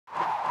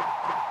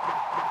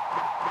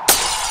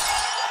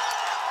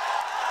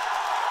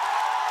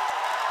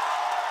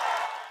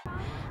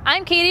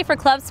I'm Katie for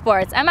Club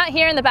Sports. I'm out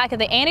here in the back of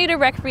the Anteater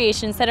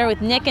Recreation Center with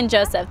Nick and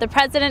Joseph, the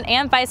president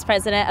and vice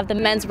president of the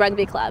Men's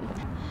Rugby Club.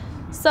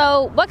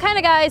 So what kind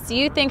of guys do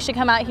you think should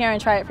come out here and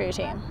try it for your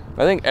team?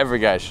 I think every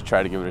guy should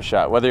try to give it a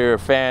shot. Whether you're a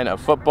fan of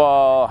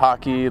football,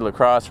 hockey,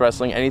 lacrosse,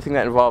 wrestling, anything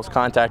that involves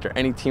contact or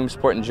any team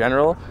sport in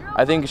general,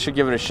 I think you should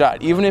give it a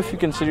shot. Even if you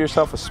consider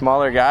yourself a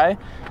smaller guy,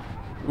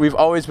 we've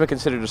always been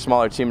considered a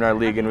smaller team in our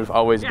league and we've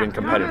always been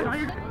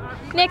competitive.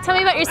 Nick, tell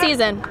me about your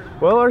season.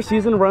 Well, our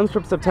season runs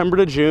from September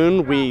to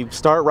June. We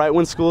start right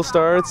when school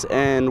starts,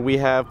 and we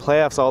have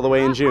playoffs all the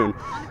way in June.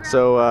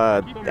 So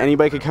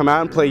anybody could come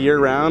out and play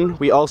year-round.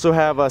 We also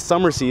have a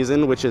summer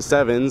season, which is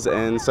sevens,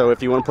 and so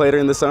if you want to play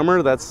during the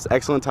summer, that's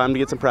excellent time to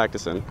get some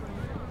practice in.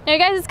 Now, your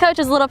guys' coach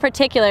is a little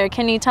particular.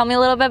 Can you tell me a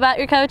little bit about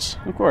your coach?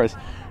 Of course.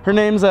 Her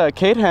name's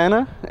Kate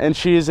Hanna, and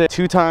she's a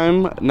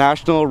two-time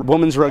National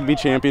Women's Rugby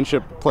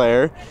Championship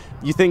player.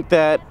 You think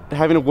that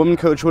having a woman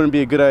coach wouldn't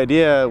be a good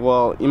idea?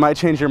 Well, you might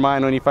change your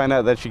mind when you find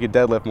out that she could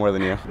deadlift more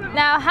than you.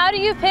 Now, how do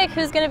you pick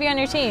who's going to be on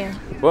your team?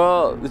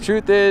 Well, the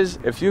truth is,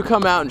 if you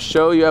come out and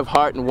show you have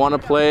heart and want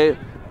to play,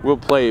 we'll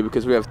play you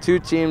because we have two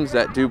teams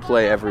that do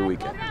play every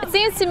weekend. It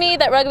seems to me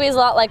that rugby is a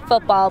lot like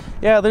football.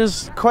 Yeah,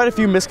 there's quite a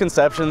few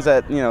misconceptions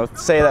that,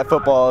 say that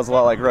football is a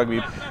lot like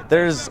rugby.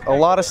 There's a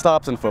lot of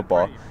stops in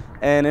football.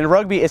 And in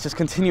rugby, it's just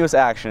continuous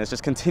action. It's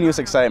just continuous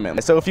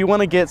excitement. So if you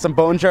want to get some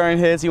bone-jarring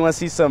hits, you want to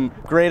see some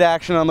great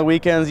action on the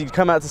weekends, you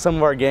come out to some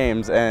of our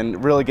games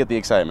and really get the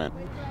excitement.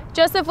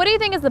 Joseph, what do you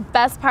think is the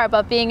best part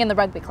about being in the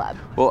rugby club?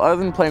 Well, other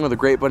than playing with a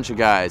great bunch of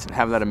guys and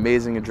having that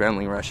amazing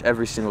adrenaline rush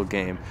every single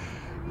game,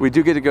 we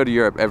do get to go to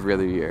Europe every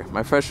other year.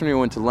 My freshman year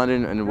we went to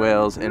London and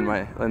Wales, and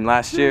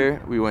last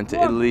year we went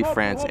to Italy,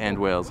 France, and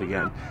Wales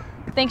again.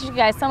 Thank you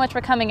guys so much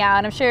for coming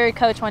out. I'm sure your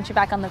coach wants you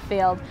back on the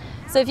field.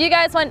 So if you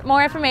guys want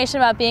more information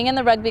about being in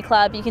the rugby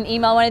club, you can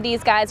email one of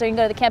these guys or you can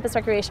go to the Campus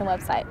Recreation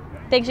website.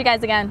 Thanks you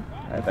guys again.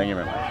 All right, thank you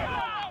very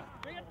much.